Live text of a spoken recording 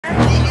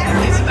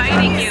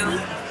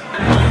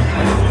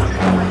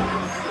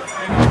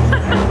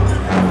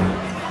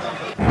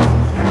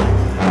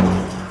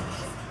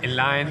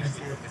line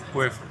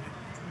with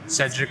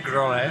Cedric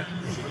Rollet,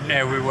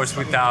 and we was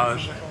without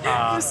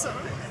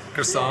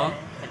croissant,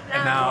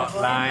 and now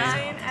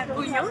line at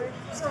Bouillon.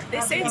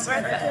 They say it's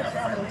worth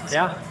it.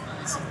 Yeah.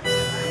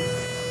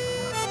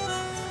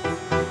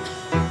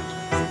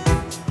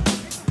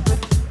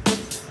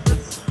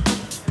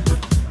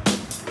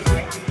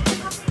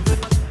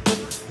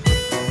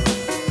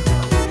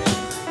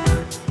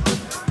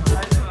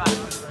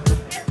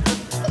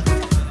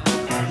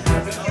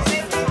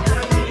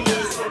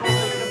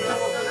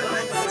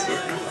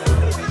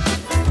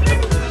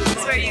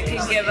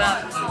 Give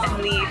up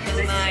and leave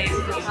the night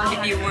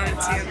if you want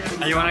to.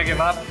 And you want to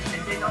give up?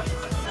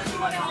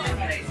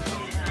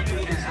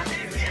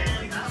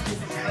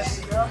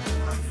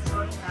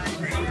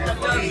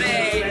 Dove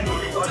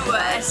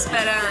tua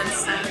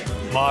esperanza?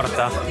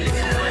 Morta.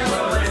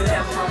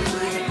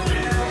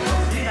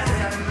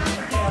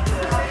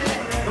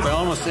 We're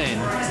almost in.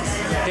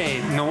 Hey,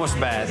 no was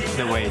bad,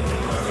 the wait. I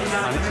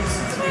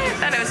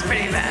thought it was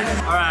pretty bad.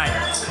 Alright,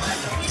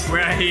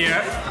 we're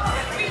here.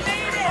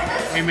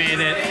 We made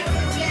it.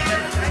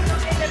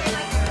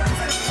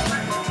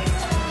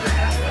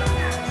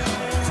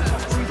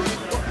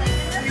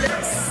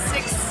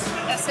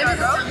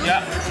 Escargot?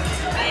 Yeah.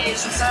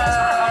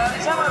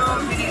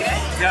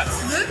 Yeah.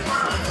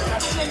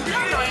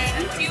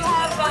 Do you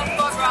have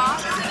foie gras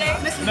today?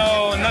 No,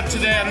 not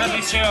today, not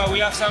this year. We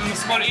have some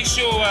small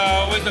issue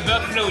with the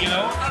bird flu, you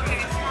know.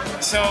 Okay.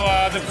 So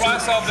the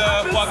price of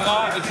the foie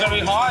gras is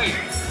very high.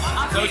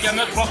 So we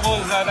cannot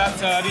propose that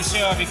this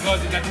year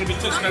because that will be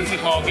too expensive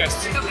for our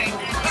guests. Okay.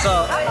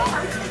 So,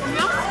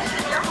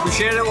 you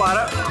share the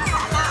water.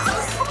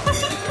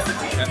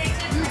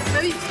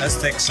 Let's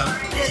take some.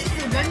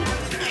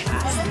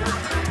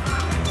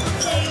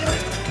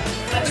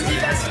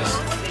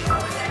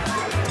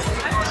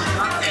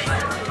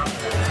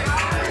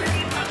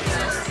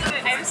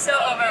 I'm so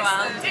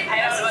overwhelmed. I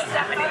don't know what's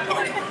happening.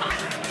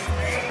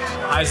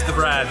 Ice the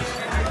bread.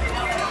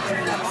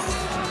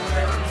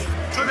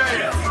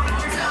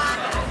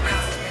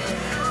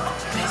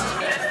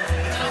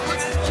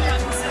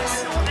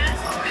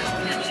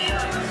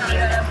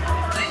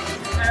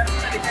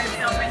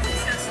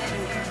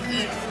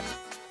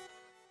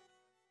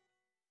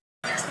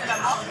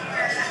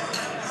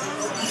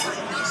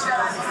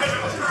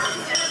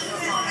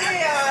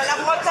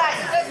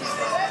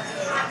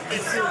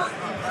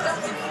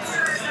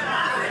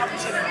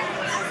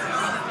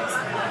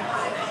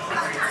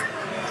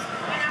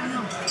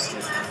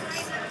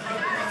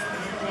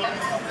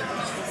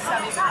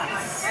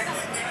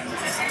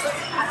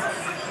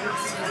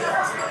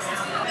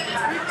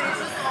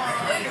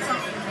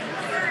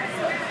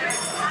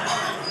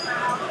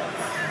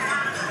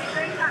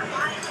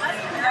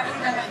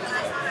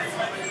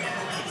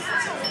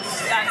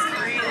 That's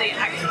really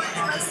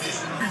excellent.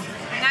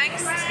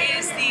 Next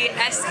is the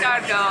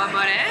escargot,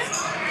 amore.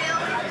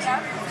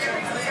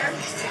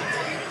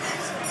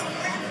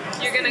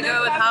 You're gonna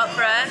go without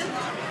bread.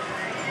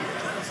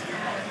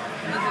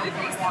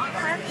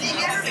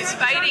 He's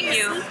fighting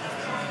you.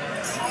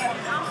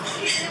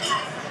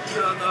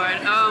 Oh Lord,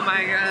 oh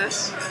my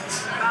gosh.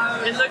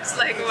 It looks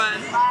like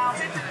one.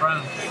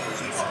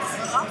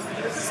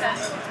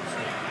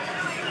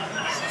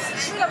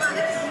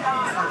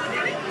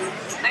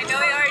 I know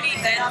I already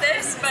did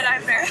this, but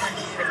I'm very...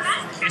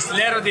 It's a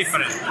little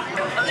different.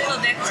 A little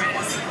different.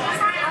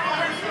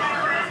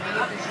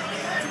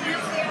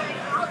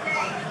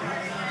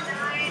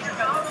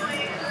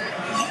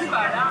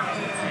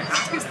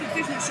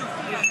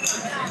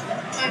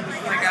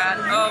 Oh my god,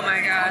 oh my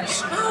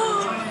gosh.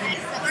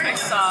 I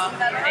saw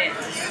it.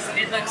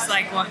 It looks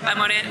like one.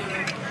 I'm on it. It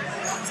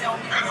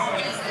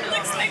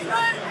looks like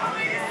one. Oh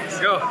my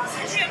gosh. Go. I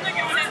can't look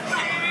at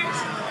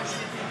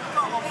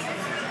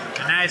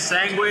A nice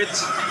sandwich.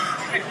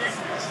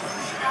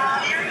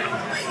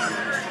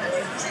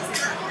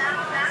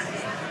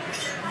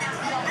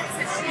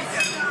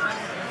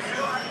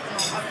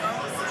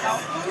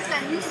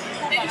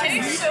 It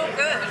tastes so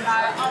good.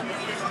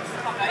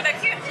 But I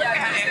can't look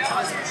at it.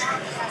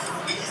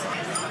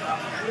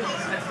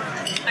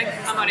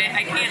 I'm on it.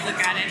 I can't look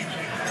at it.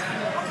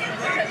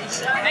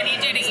 I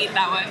need you to eat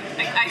that one.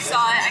 I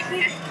saw it. I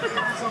can't.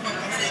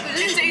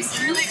 It tastes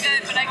really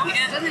good, but I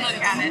can't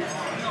look at it.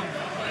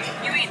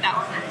 You eat that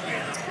one.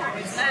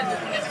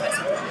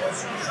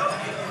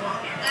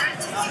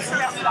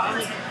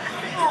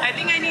 I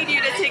think I need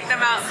you to take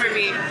them out for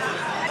me.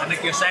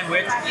 Make your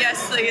sandwich.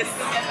 Yes, please.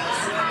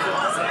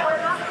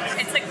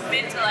 It's like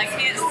mental. I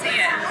can't see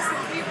it.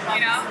 You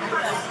know?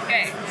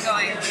 Okay,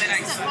 going to the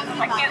next one.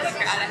 I can't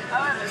look at it.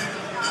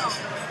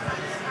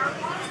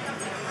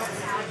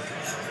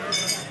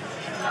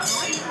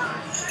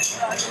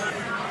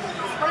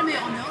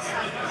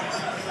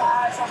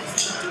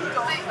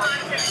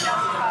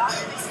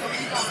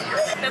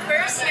 The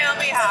first snail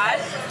we had,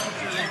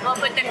 we'll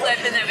put the clip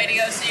in the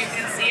video so you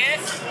can see it.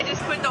 I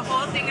just put the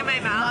whole thing in my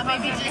mouth.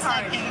 Maybe just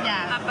like,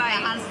 yeah, A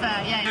bite.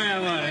 transfer, yeah.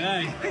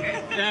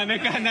 Yeah,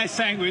 make a nice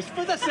sandwich.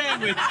 Put a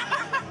sandwich.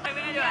 I'm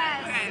gonna do it.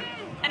 Okay.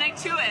 And I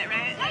chew it,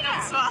 right? I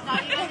don't swallow.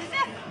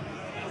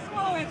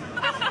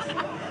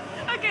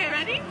 Okay,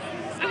 ready?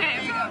 Okay,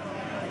 here we go.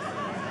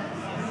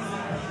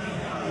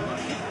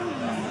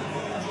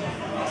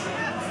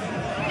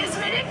 It's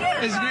really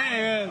good. It's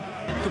really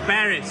good. To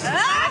Paris.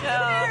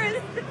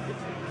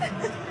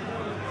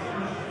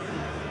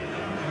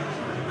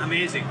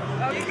 Amazing.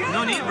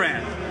 No need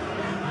bread.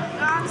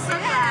 I'm so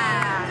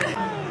glad.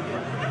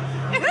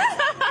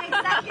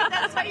 Exactly,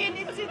 that's what you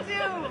need to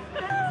do.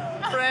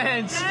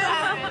 French.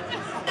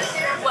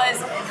 Was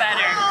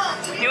better.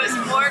 It was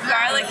more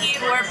garlicky,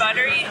 more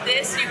buttery.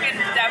 This, you can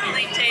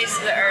definitely taste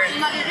the earth.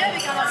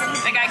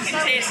 Like I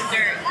can taste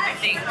dirt, I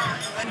think.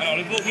 Alors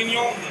le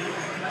bourguignon,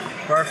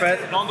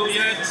 Perfect.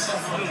 l'andouillette.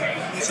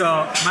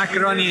 So,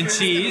 macaroni and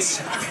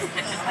cheese.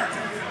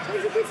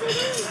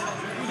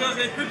 Vous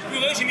avez plus de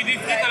purée, j'ai mis des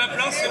frites à la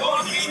place, c'est bon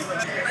les filles.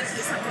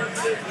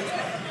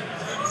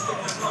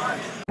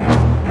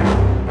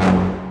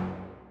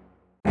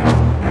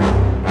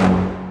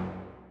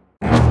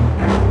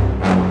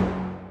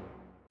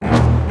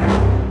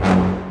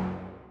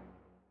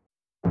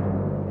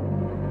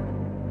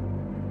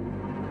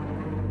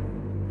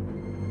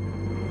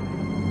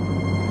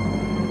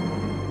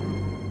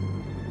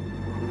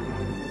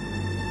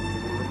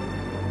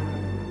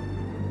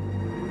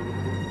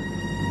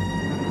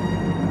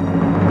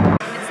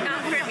 It's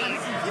not for me.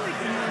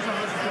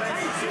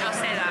 I'll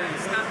say that.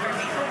 It's not for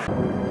me.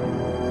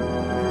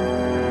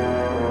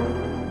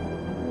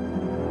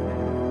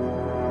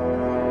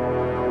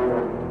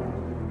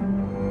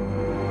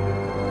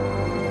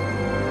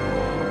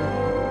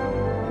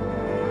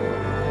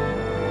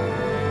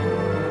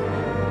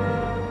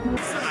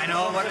 I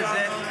know what is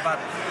it, but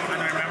I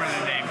don't remember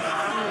the name.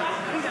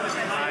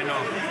 I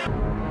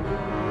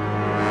know.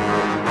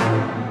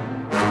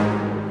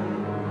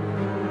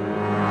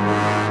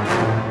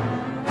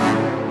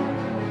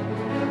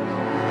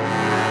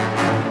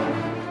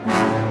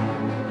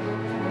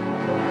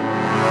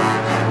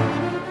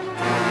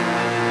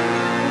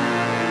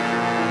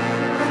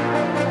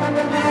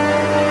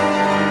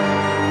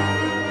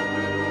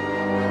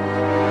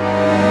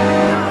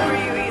 Not for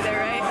you either,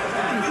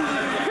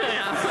 right?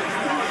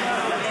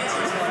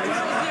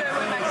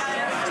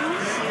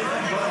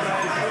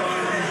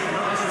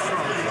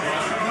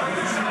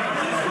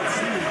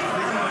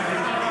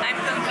 I'm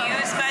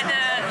confused by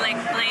the like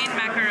plain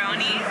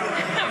macaroni,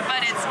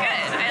 but it's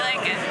good. I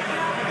like it.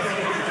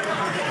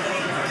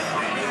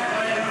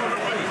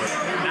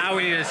 Now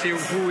we need to see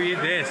who eat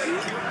this.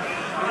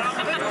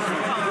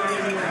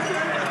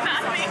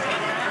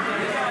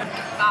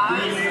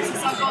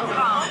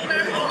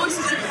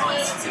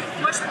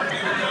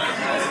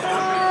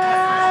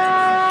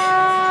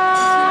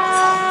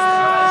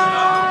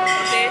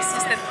 This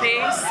is the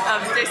face of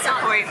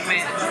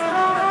disappointment.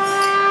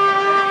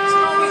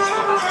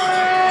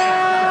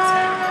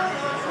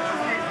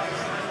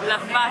 La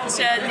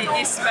faccia di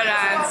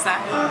disperanza.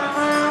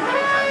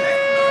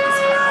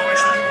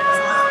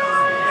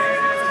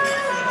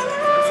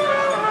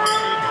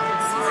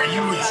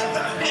 Huge.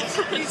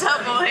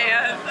 Double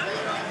hand.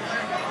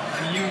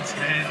 Huge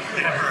hand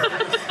ever.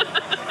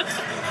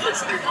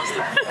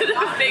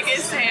 The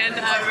biggest hand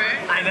ever.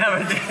 I never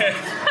did.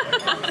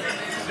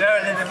 Never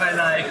did in my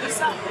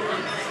life.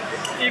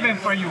 Even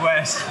for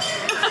US.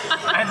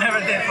 I never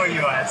did for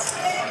US.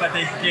 But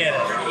they get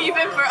it.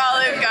 Even for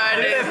Olive Even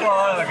Garden. for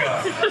all of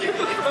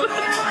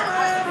them.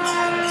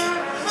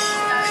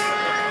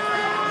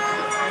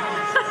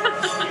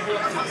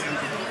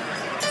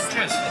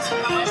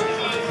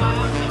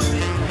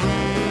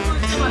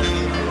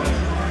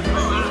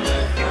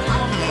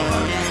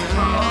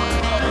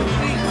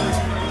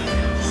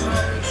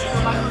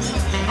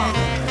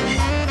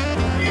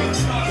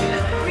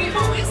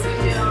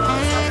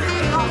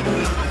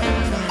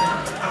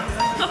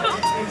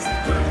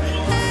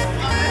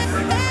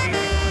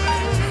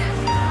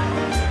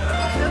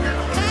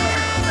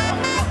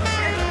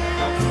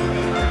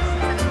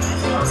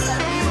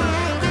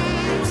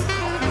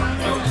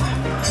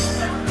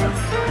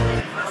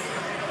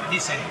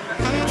 Decent.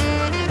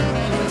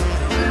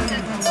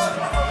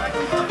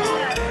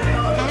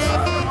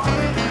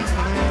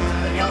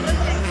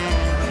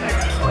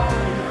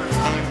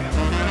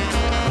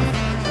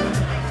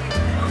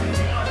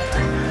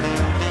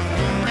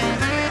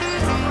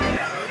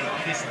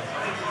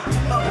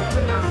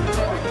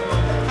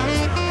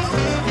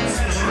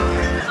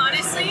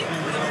 Honestly,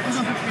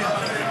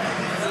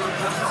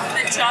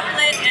 the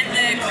chocolate and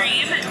the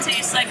cream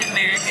taste like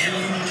American.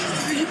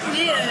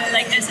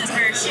 Like this is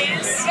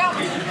Hershey's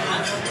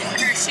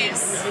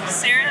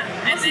syrup,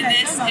 and then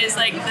this is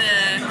like the,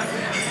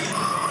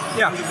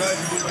 Yeah.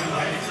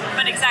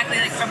 but exactly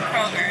like from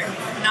Kroger,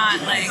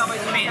 not like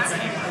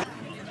fancy.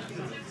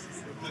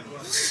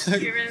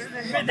 You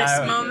remember this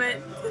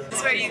moment?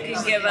 It's where you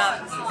can give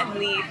up and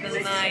leave the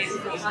night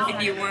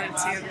if you want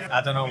to.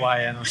 I don't know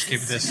why I don't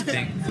skip this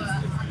thing.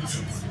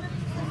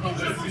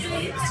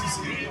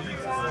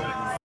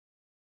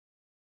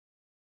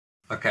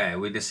 Okay,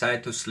 we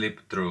decide to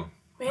sleep through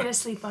We had to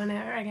sleep on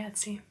it,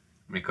 ragazzi.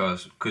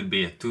 because could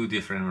be a two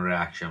different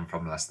reaction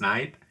from last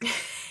night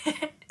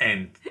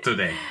and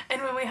today.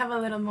 And when we we have a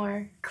little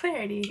more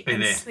clarity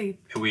and sleep.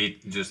 We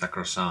eat just a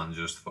croissant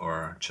just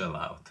for chill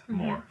out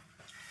more.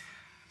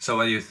 So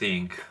what do you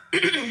think?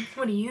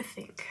 What do you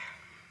think?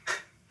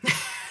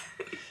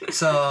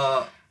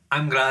 So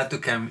I'm glad to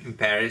come in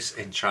Paris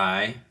and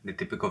try the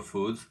typical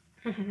food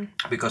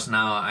because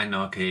now I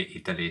know, okay,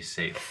 Italy is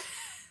safe.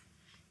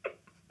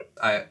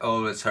 I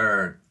always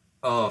heard,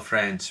 oh,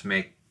 French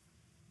make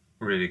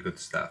really good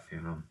stuff,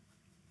 you know.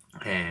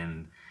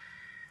 And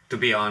to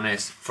be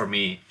honest, for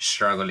me,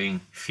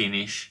 struggling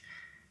finish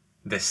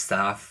the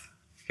stuff,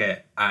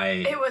 okay,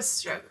 It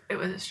was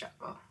a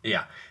struggle.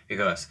 Yeah,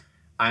 because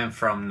I'm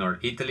from North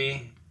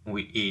Italy.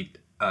 We eat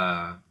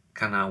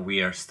kind of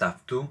weird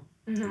stuff too.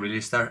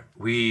 Really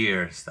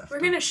weird stuff. We're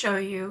going to show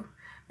you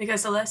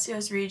because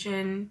Alessio's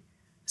region,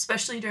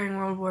 especially during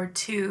World War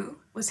II,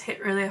 was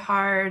hit really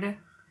hard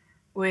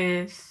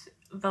with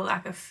the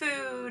lack of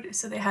food.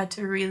 So they had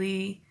to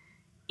really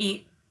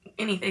eat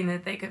anything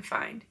that they could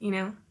find, you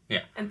know?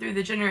 Yeah. And through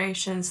the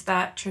generations,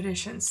 that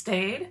tradition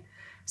stayed.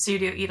 So you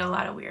do eat a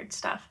lot of weird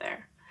stuff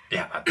there.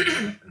 Yeah, but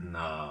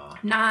no.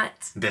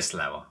 Not This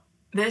level.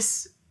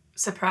 this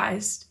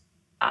surprised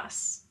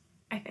us,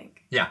 I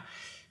think. Yeah.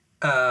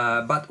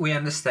 But we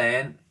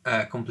understand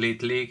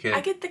completely.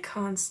 I get the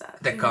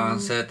concept. The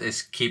concept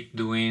is keep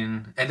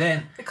doing, and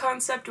then the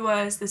concept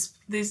was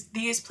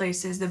these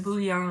places, the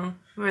Bouillon,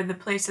 were the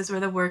places where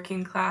the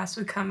working class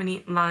would come and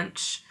eat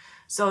lunch.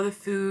 So the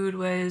food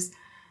was,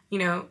 you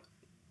know,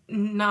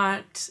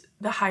 not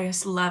the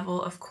highest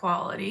level of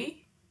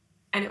quality,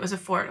 and it was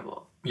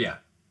affordable. yeah,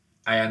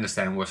 I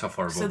understand what's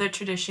affordable. So the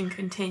tradition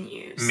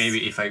continues.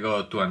 Maybe if I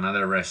go to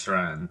another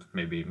restaurant,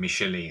 maybe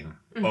Michelin,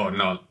 or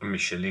not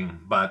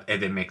Michelin, but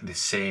they make the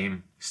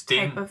same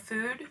thing, type of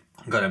food,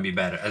 gonna be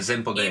better.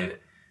 Example,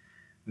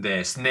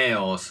 the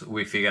snails,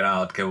 we figured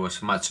out it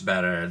was much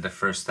better the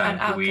first time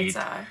at we eat.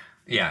 Alcazar.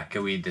 Yeah,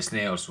 we eat the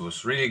snails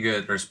was really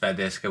good.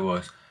 Respedes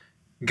was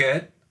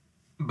good,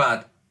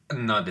 but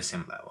not the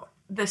same level.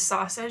 The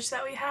sausage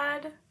that we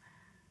had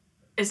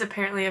is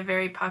apparently a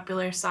very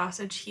popular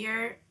sausage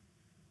here.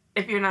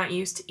 If you're not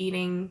used to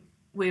eating,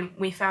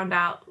 we found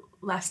out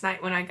last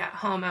night when I got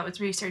home, I was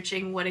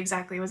researching what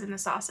exactly was in the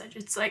sausage.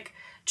 It's like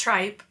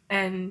tripe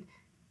and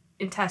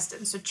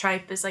intestines. So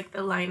tripe is like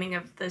the lining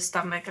of the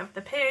stomach of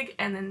the pig,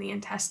 and then the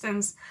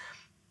intestines.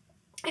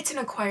 It's an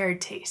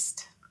acquired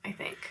taste, I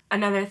think.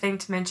 Another thing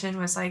to mention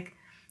was like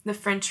the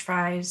French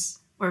fries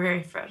were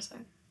very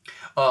frozen.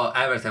 Oh,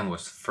 everything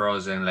was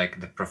frozen, like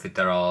the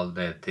profiterole,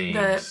 the things.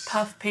 The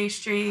puff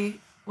pastry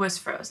was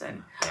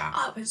frozen. Yeah.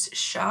 I was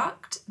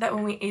shocked that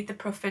when we ate the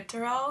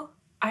profiterole,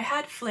 I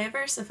had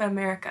flavors of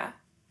America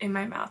in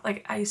my mouth.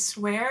 Like, I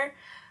swear,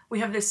 we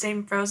have the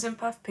same frozen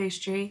puff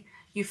pastry.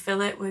 You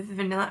fill it with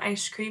vanilla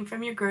ice cream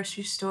from your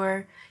grocery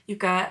store. You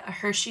got a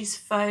Hershey's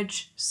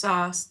fudge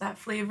sauce, that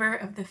flavor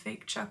of the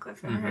fake chocolate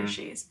from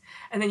Hershey's.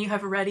 And then you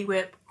have a Ready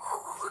Whip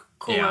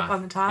cool up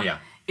on the top. Yeah.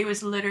 It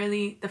was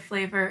literally the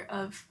flavor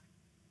of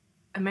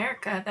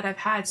America that I've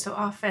had so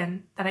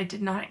often that I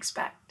did not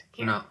expect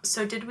here. No.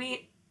 So did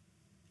we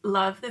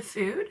love the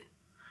food?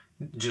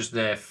 Just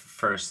the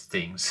first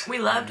things. We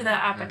loved the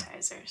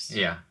appetizers.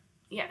 Yeah.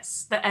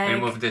 Yes, the egg.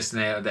 Remove the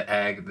snail, the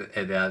egg,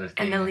 the other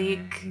thing. And the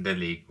leek. The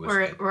leek was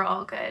good. We're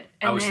all good.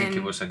 I And was then,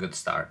 thinking it was a good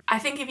start. I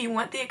think if you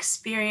want the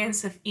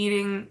experience of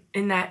eating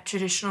in that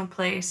traditional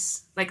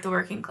place, like the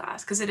working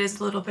class, because it is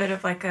a little bit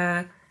of like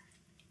an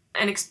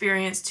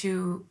experience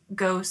to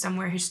go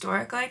somewhere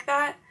historic like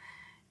that,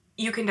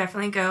 you can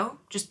definitely go.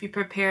 Just be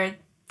prepared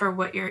for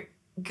what you're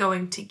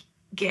going to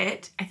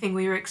get. I think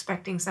we were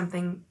expecting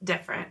something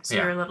different, so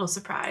we were a little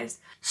surprised.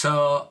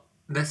 So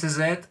this is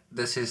it.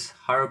 This is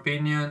our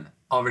opinion.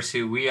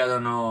 Obviously, we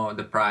don't know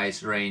the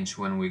price range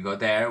when we go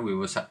there.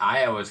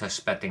 I was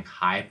expecting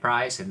high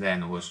price, and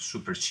then it was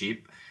super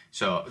cheap.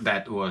 So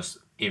that was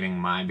even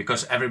mine,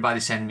 because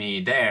everybody sent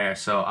me there.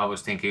 So I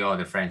was thinking, oh,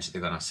 the French,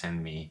 they're gonna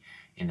send me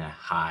in a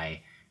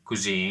high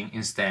cuisine.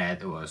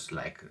 Instead, it was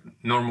like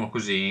normal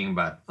cuisine.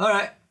 But all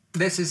right,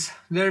 this is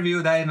the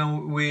review. That I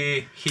know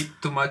we hit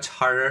too much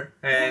harder,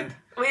 and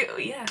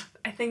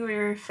I think we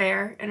were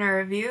fair in our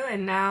review,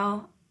 and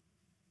now